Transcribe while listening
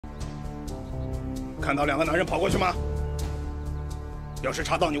看到2个男人跑过去吗？要是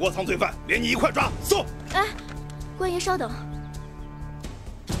查到你窝藏罪犯，连你一块抓，送！哎，官爷稍等。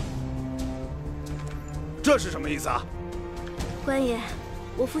这是什么意思啊？官爷，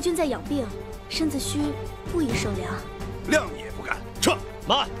我夫君在养病，身子虚，不宜受粮。谅你也不敢，撤！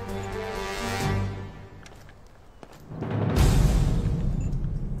慢！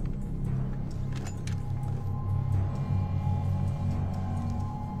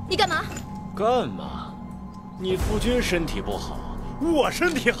你干嘛？干嘛？你夫君身体不好，我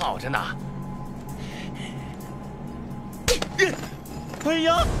身体好着呢。哎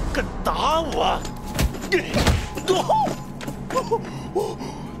呀，敢打我！敢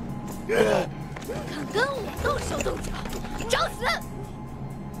跟我动手动脚，找死！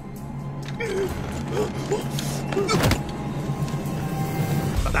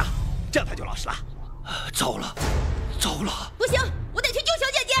老大，这样他就老实了。糟了，糟了！不行，我得去救小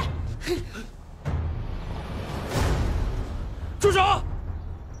姐姐。住手！哈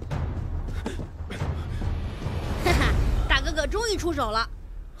哈，大哥哥终于出手了，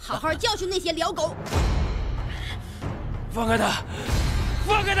好好教训那些撩狗。放开他！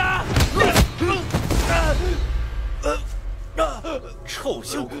放开他！臭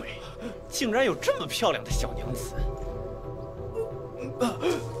小鬼，竟然有这么漂亮的小娘子！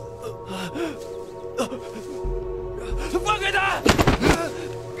放开他！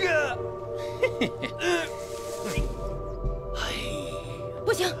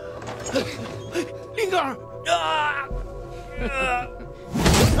不行，林哥儿啊！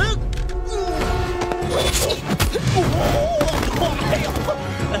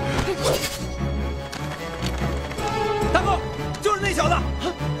大哥，就是那小子！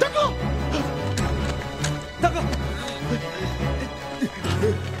大哥，大哥！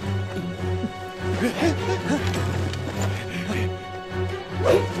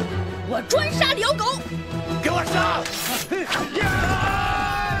我专杀撩狗！给我杀！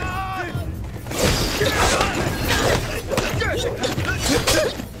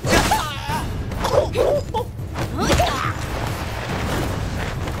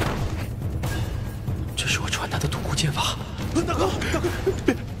这是我传他的独孤剑法。大哥，大哥，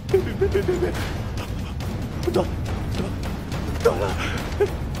别！断了！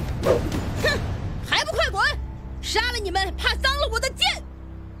哼，还不快滚！杀了你们，怕脏了我的剑！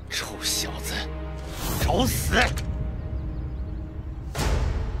臭小子，找死！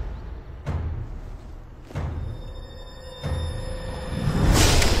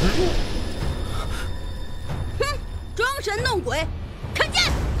哼，装神弄鬼，看剑！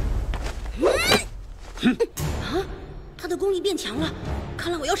啊，他的功力变强了，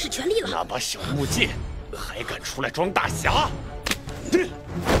看来我要使全力了。那把小木剑，还敢出来装大侠？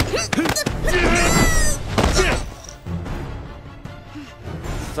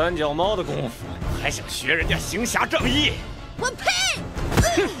三脚猫的功夫，还想学人家行侠仗义？我呸！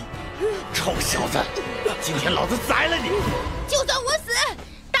臭小子，今天老子宰了你！就算我死，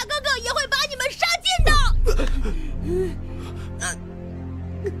大哥哥也会把你们杀尽的。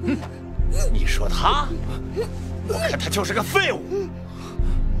你说他？我看他就是个废物。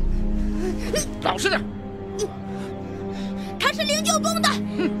老实点！他是灵鹫宫的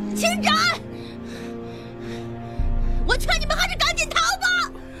秦斩，我劝你们还是赶紧逃吧。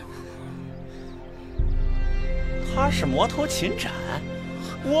他是魔头秦斩，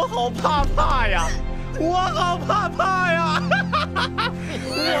我好怕呀！我好怕呀！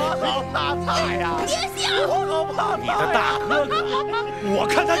我好怕呀！别笑！我好怕你的大哥哥，我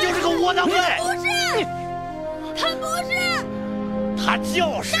看他就是个窝囊废。不是，他不是，他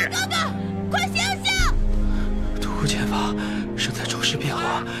就是。大哥哥，快醒醒！独孤剑法胜在周时变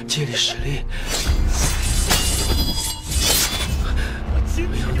化，借力使力。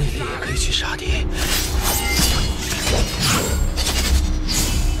没有内力也可以去杀敌。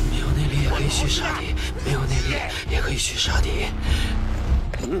没有内力也可以去杀敌，没有内力也可以去杀敌。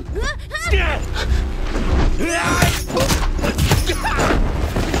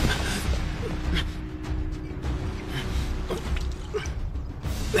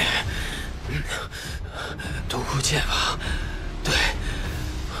独孤剑法，对，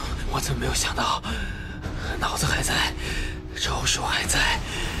我怎么没有想到？脑子还在，招数还在。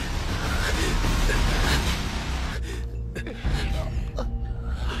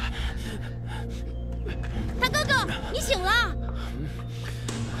大哥哥，你醒了？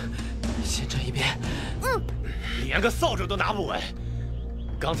先站一边。连个扫帚都拿不稳，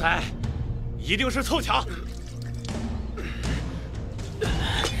刚才一定是凑巧。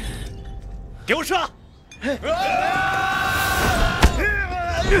给我射！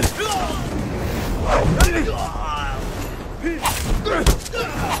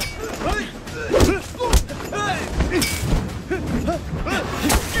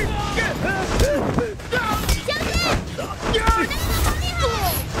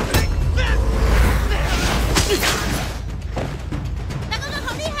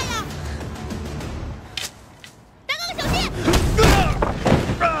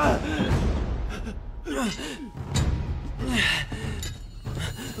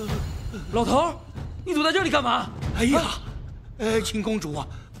老头，你躲在这里干嘛？哎呀，秦公主啊，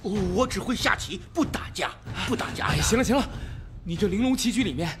我只会下棋，不打架，不打架。哎，行了行了，你这玲珑棋局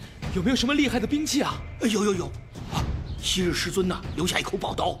里面有没有什么厉害的兵器啊？有啊，昔日师尊呐留下一口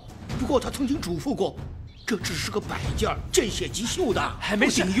宝刀，不过他曾经嘱咐过，这只是个摆件，见血即锈的，还没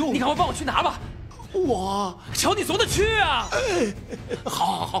事用。你赶快帮我去拿吧。我瞧你怂得去啊！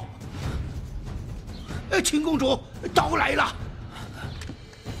好。秦公主，刀来了。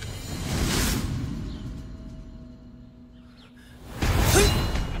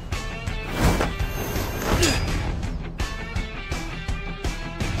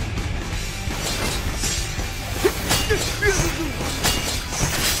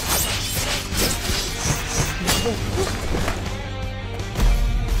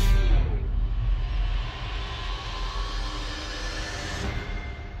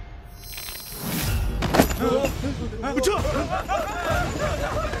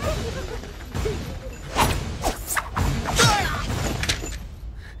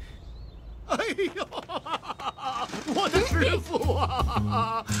哎呦，我的师傅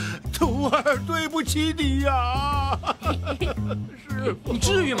啊，徒儿对不起你呀！师傅，你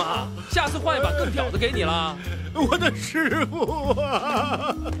至于吗？下次换一把更屌的给你了。我的师傅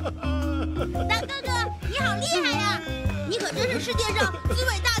啊！大哥哥，你好厉害呀！你可真是世界上最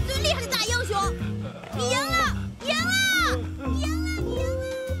伟大、最厉害的大英雄！你赢了，赢了，赢了，你赢了！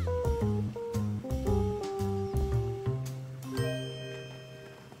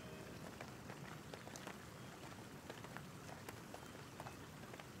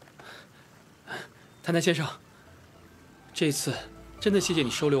谭谭先生，这次真的谢谢你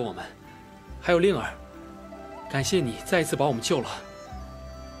收留我们，还有令儿，感谢你再一次把我们救了。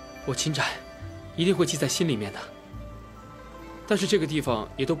我秦斩一定会记在心里面的。但是这个地方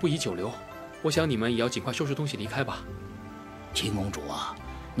也都不宜久留，我想你们也要尽快收拾东西离开吧。秦公主啊，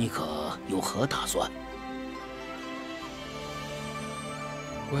你可有何打算？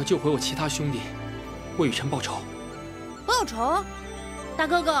我要救回我其他兄弟，为雨辰报仇。报仇？大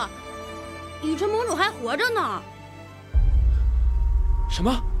哥哥，雨辰盟主还活着呢。什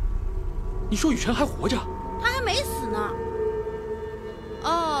么？你说雨辰还活着？他还没死呢。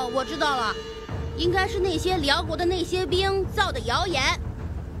哦，我知道了，应该是那些辽国的那些兵造的谣言。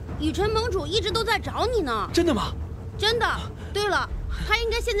雨辰盟主一直都在找你呢。真的吗？真的。对了，他应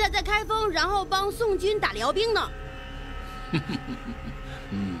该现在在开封，然后帮宋军打辽兵呢。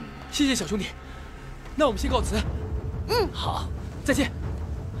谢谢小兄弟，那我们先告辞。嗯，好，再见。